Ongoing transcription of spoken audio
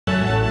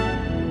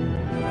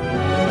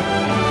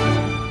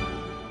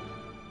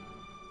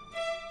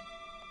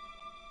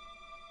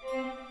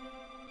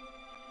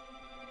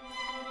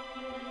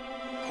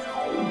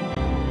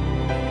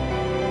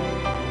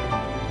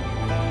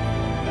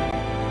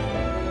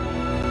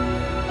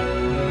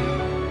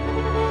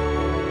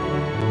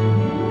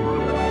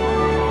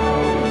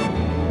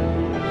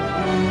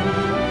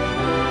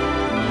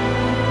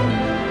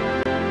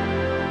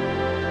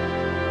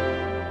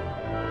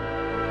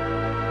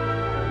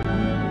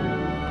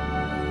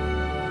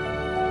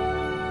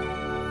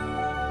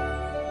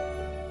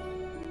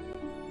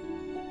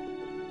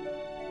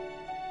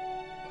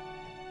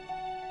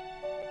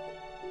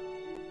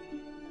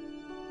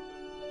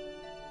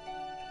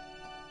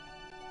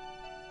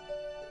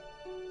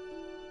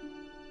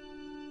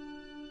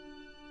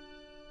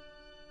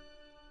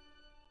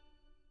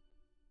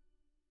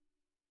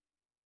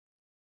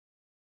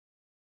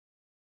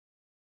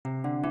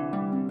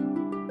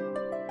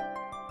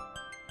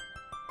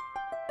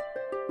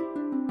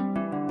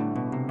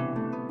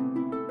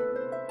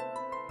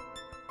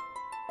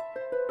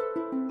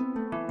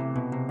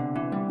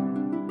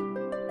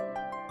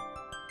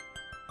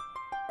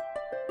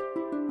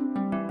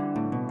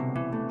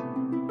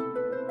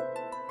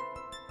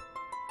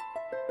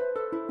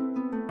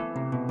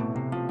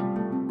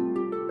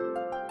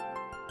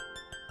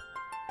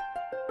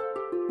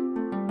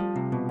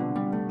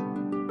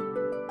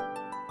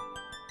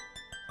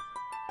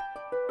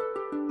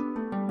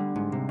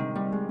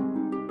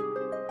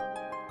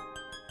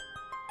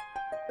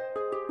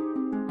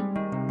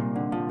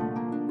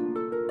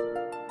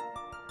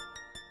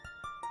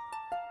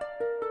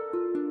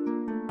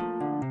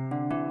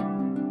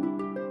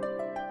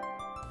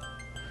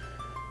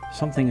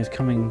Something is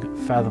coming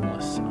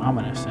fathomless,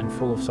 ominous, and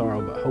full of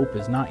sorrow, but hope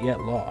is not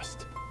yet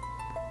lost.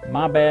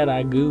 My bad,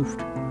 I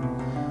goofed.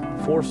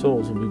 4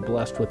 souls will be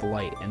blessed with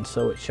light, and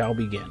so it shall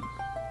begin.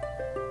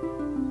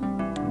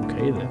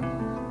 Okay, then.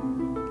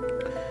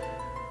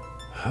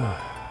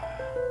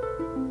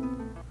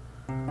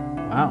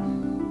 Wow,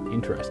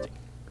 interesting.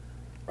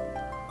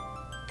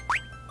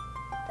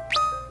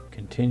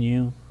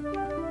 Continue. Oh,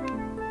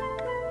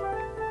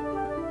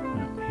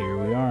 here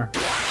we are.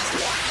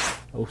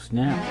 Oh,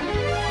 snap.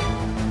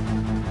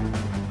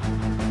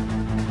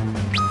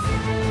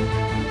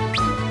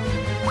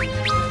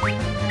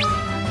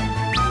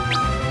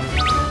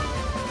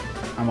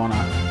 I'm on a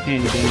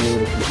handy dandy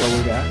little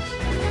controller, guys.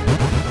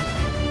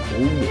 Oh,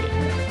 yeah.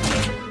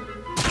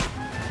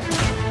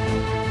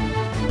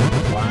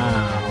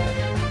 Wow.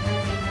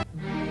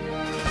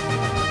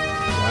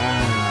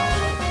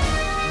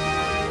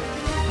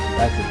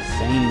 That's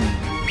insane.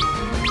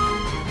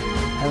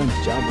 Helen's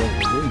job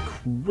level is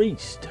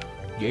increased.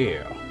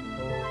 Yeah.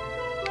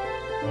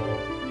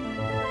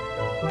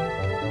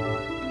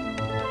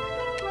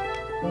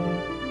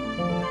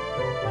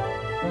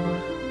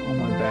 Oh,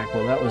 my back.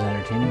 Well, that was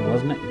entertaining,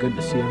 wasn't it? Good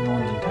to see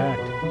everyone's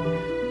intact.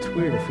 It's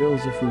weird. It feels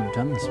as if we've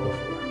done this before.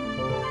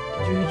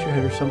 Did you hit your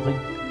head or something?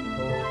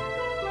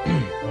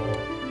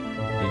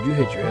 Did you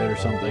hit your head or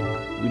something?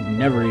 We'd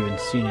never even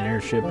seen an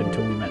airship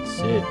until we met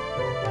Sid.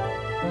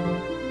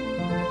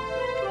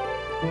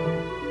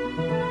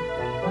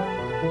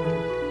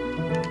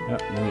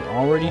 We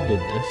already did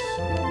this.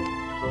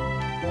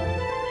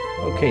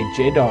 Okay,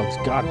 J-Dog's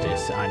got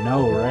this. I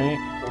know, right?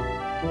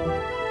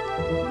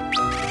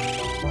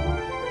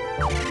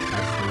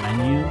 That's the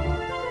menu.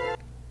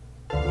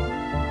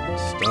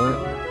 Start.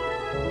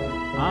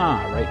 Ah,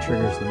 right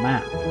triggers the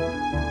map.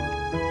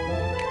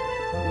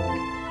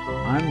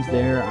 I'm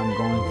there. I'm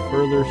going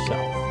further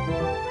south.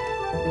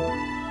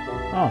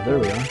 Oh, there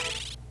we are.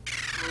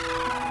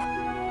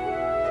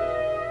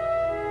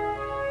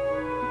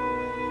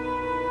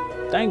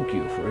 Thank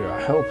you for your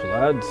help,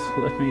 lads.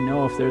 Let me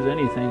know if there's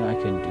anything I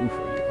can do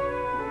for you.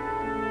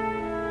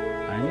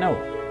 I know.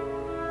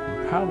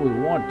 You probably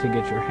want to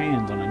get your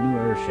hands on a new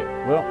airship.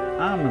 Well,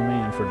 I'm the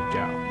man for the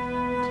job.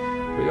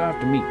 But you'll have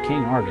to meet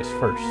King Argus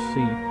first.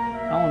 See,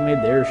 I only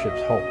made the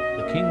airships whole.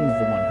 The king's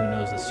the one who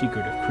knows the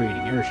secret of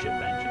creating airship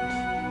engines.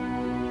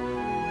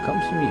 Come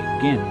see me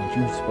again once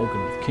you've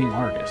spoken with King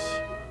Argus.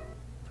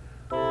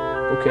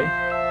 Okay.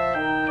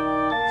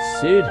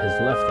 Sid has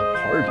left the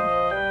party.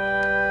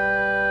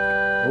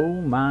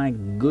 Oh my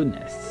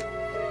goodness.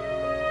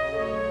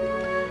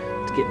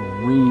 It's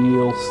getting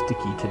real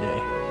sticky today.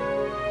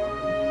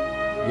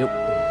 Yep.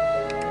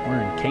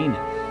 We're in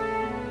Canaan.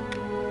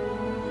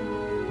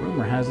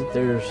 Rumor has it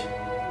there's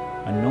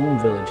a gnome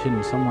village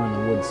hidden somewhere in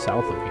the woods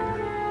south of here.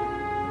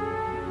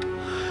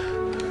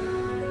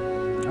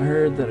 I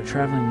heard that a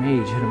traveling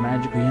mage hid a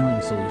magical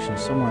healing solution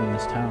somewhere in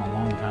this town a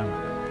long time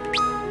ago.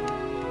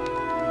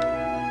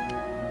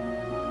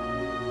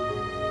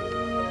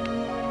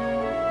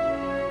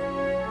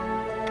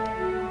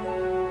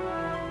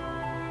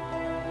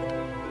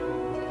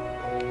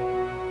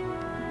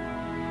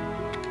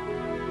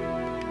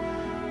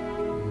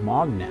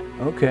 Magnet,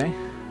 okay.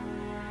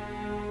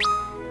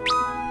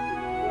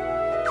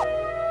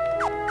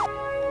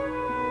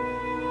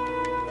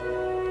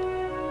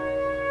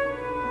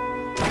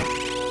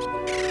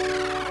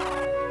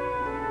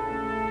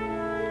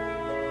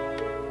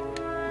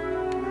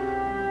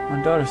 My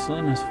daughter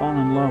Selena has fallen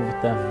in love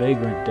with that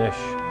vagrant dish,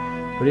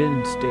 but he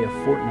didn't stay a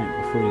fortnight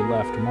before he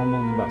left,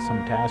 mumbling about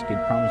some task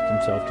he'd promised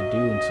himself to do,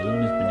 and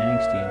Selena's been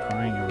angsty and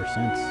crying ever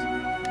since.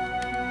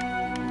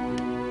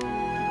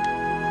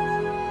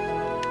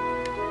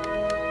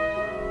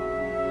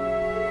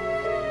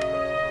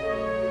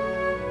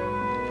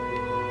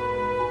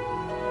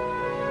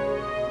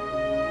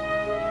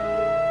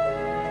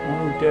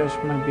 Dash,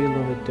 my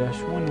beloved Dash,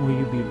 when will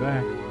you be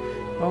back?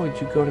 Why would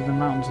you go to the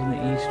mountains in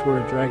the east where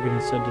a dragon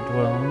is said to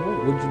dwell? And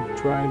what would you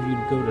drive you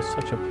to go to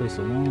such a place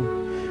alone?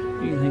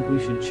 Do you think we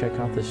should check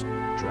out this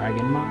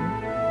dragon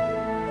mountain?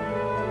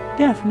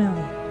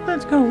 Definitely.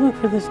 Let's go look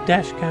for this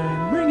Dash guy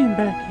and bring him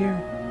back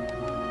here.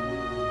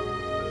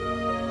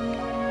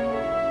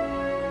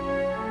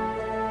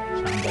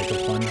 Sounds like a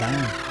fun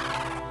time.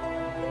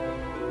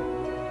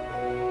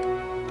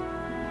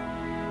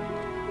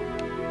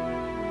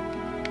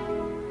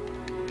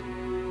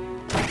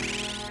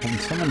 Can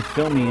someone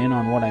fill me in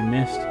on what I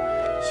missed?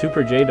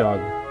 Super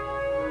J-Dog.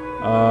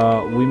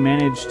 We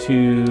managed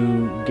to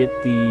get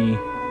the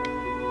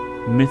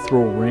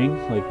mithril ring.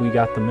 Like, we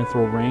got the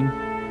mithril ring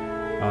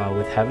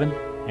with Heaven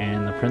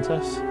and the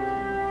princess.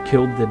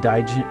 Killed the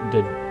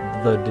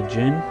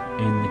Djinn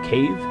in the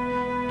cave.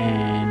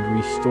 And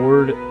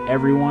restored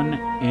everyone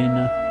in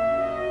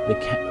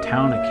the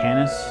town of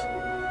Canis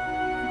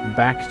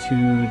back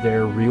to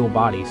their real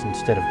bodies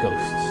instead of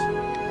ghosts.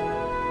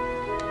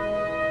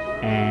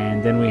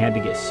 And then we had to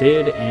get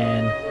Sid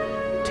and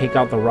take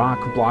out the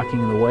rock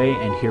blocking the way,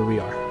 and here we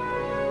are.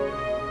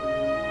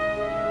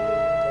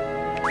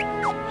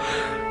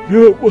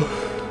 Yep.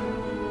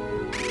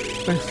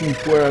 I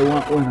sleep where I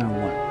want when I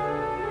want.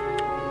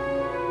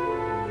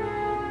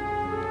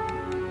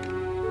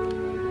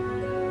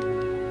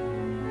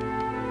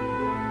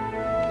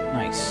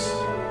 Nice.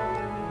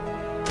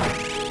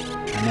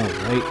 I know,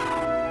 right?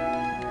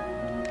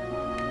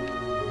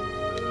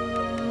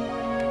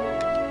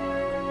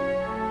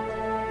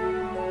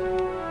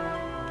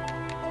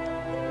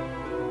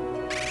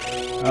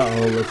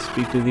 Uh-oh, let's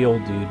speak to the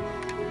old dude.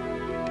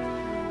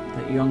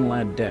 That young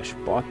lad Desh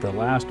bought the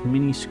last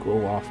mini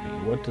scroll off me.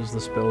 What does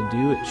the spell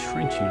do? It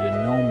shrinks you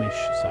to gnomish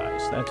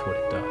size. That's what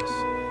it does.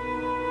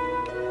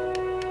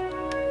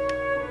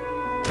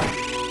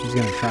 He's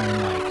gonna try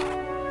and, like,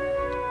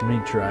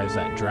 miniaturize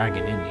that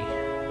dragon, isn't he?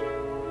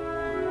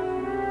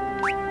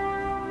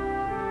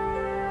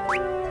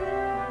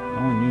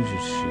 No one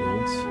uses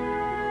shields.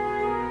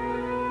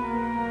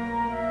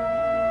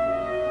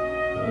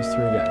 Those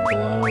three got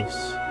gloves.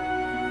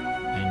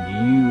 And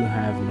you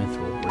have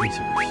mithril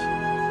bracers.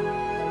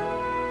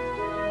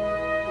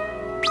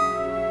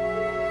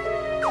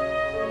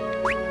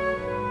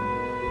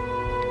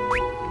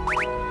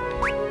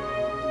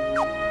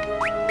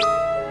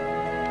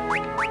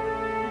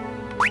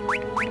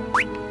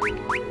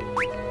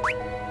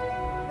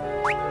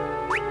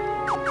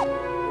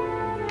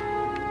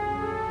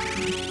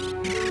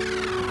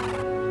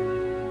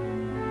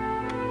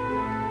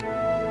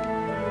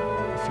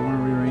 If you want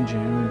to rearrange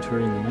your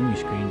inventory in the menu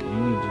screen, you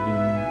need to do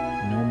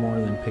no more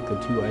than pick the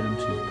 2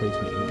 items whose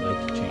placement you would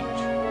like to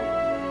change.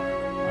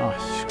 Oh,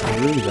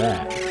 screw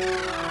that.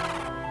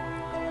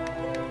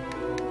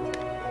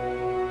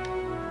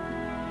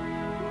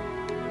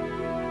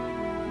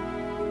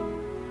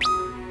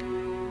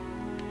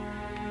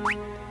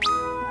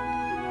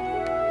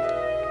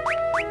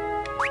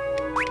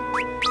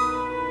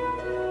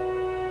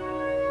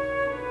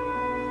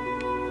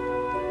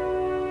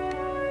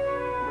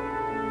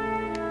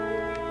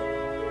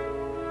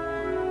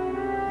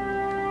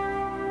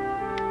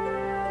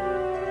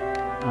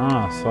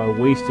 Ah, so I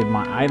wasted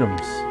my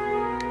items.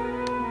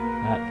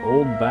 That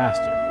old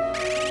bastard.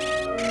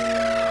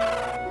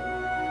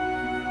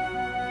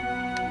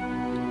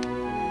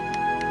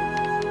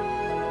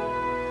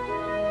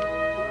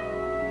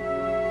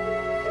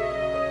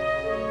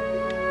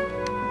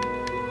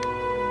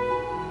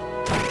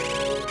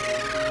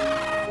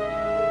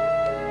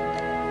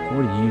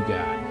 What do you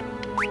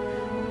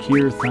got?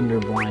 Cure Thunder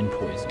Blind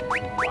Poison.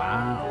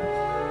 Wow.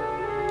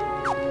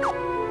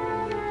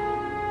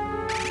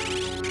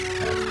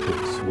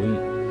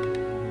 Sweet.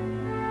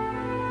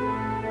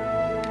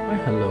 Why,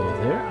 hello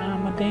there.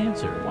 I'm a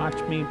dancer.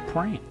 Watch me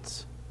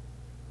prance.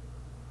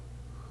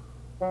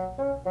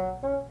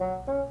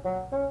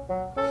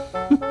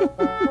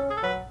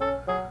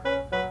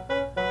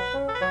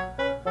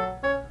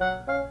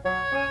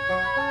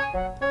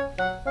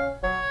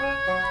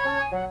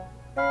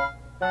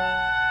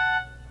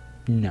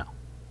 No.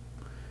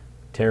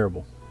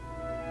 Terrible.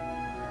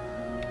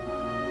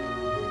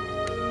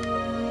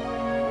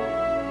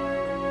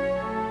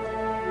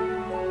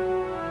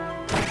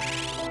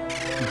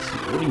 Let's see,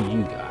 what do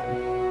you got?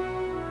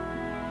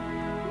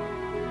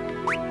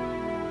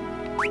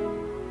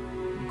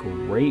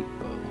 Great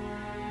bow.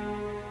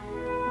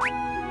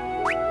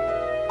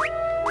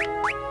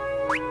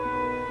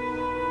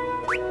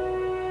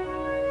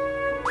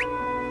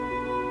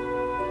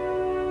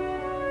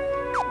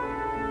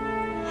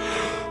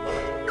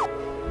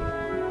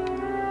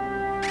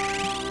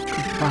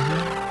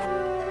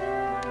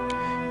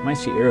 You might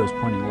see arrows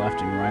pointing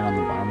left and right on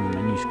the bottom of the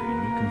menu screen.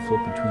 You can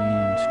flip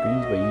between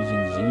screens by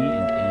using Z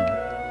and M.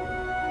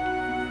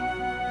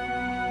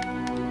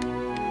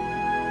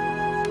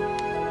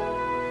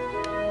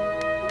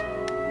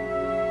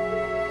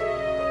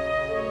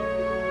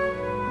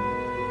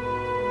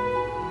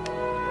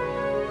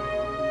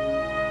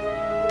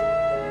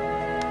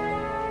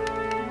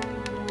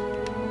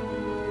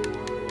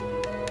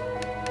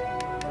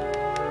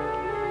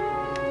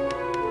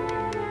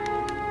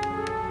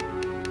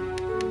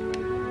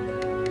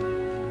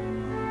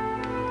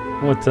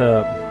 What's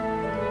up?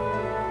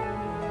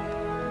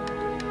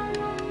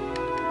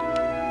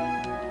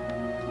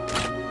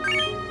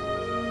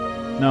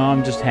 No,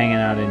 I'm just hanging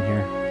out in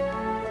here.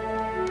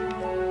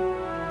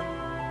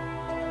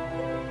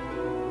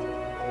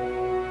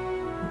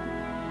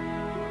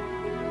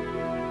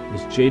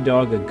 Is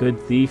J-Dog a good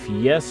thief?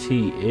 Yes,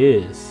 he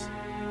is.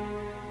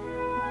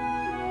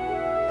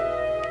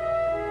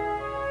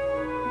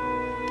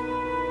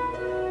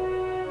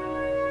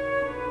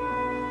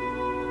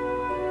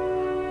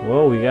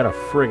 Whoa, we got a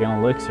friggin'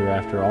 elixir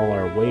after all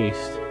our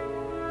waste.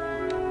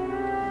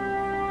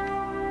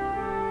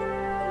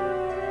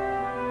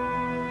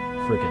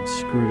 Friggin'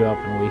 screwed up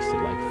and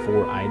wasted like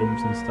 4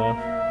 items and stuff.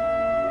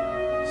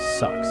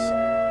 Sucks.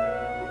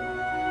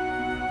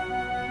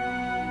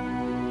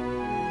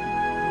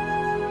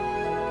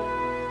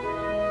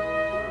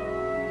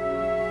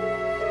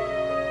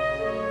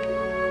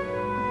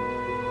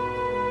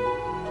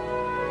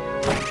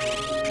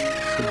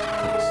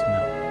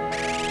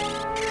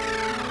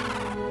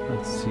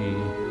 Let's see.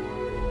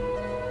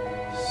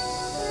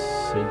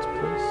 Sid's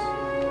place?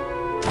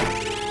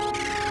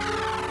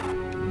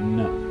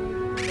 No.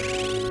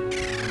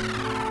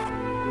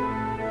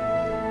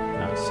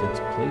 Not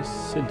Sid's place.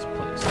 Sid's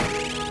place.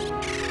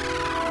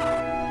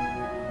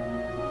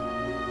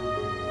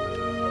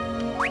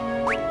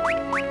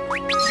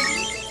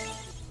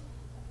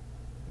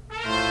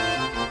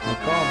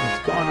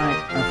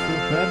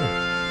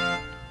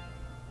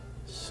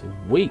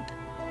 Sweet.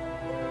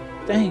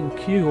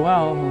 Thank you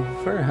all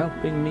for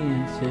helping me,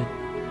 I said.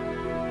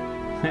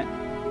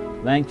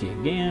 Thank you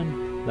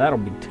again. That'll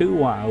be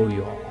 2 I owe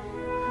you all.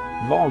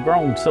 You've all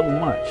grown so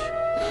much.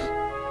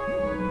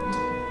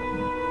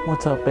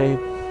 What's up, babe?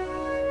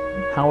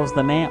 How was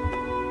the nap?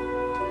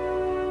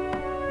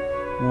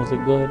 Was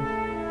it good?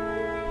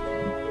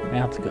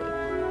 That's good.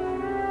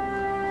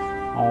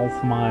 All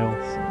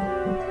smiles.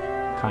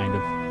 Kind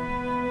of.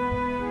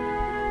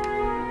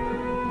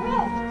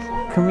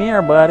 Come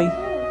here, buddy.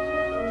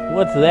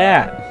 What's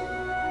that?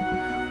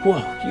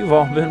 Whoa, you've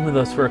all been with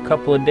us for a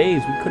couple of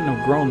days. We couldn't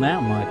have grown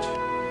that much.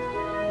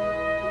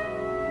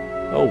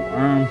 Oh,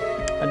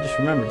 I just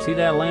remembered. See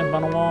that lamp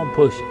on the wall?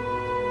 Push it.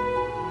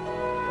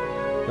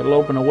 It'll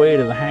open a way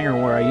to the hangar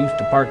where I used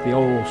to park the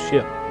old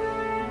ship.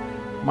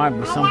 Might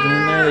be something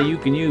in there that you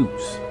can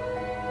use.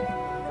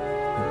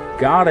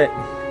 Got it.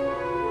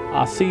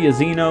 I'll see you,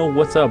 Zeno.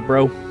 What's up,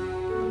 bro?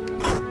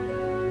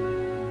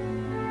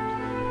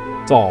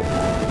 It's all.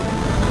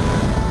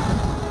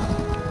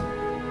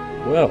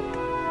 Well,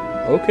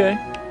 okay.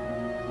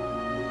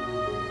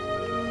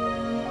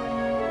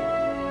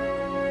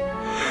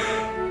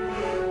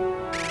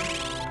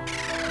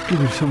 Give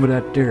me some of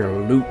that there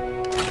loot.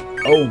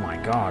 Oh my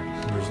god,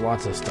 there's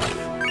lots of stuff.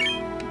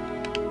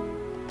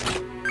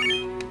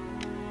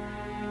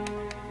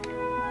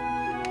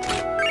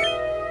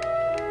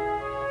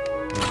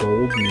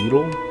 Gold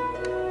needle,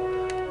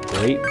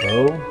 great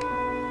bow,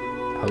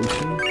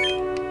 potion,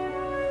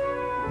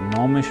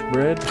 gnomish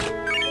bread,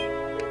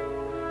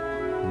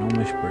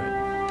 gnomish bread.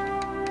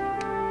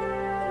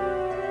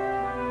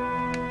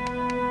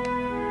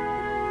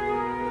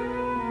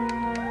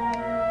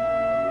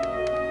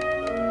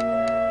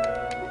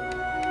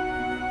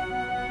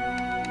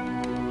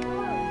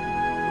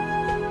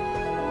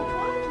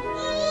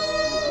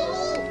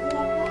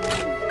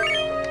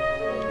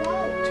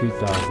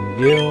 $2,000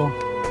 gil.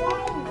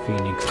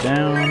 Phoenix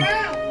down.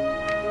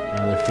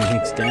 Another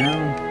Phoenix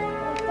down.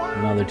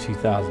 Another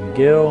 2,000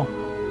 gil.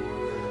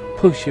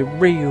 Push it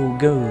real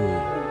good.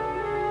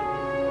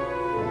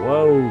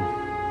 Whoa.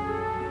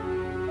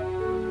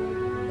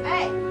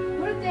 Hey,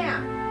 put it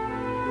down.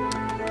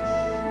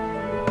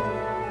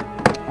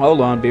 Hold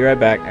on, be right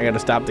back. I gotta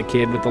stop the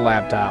kid with the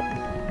laptop.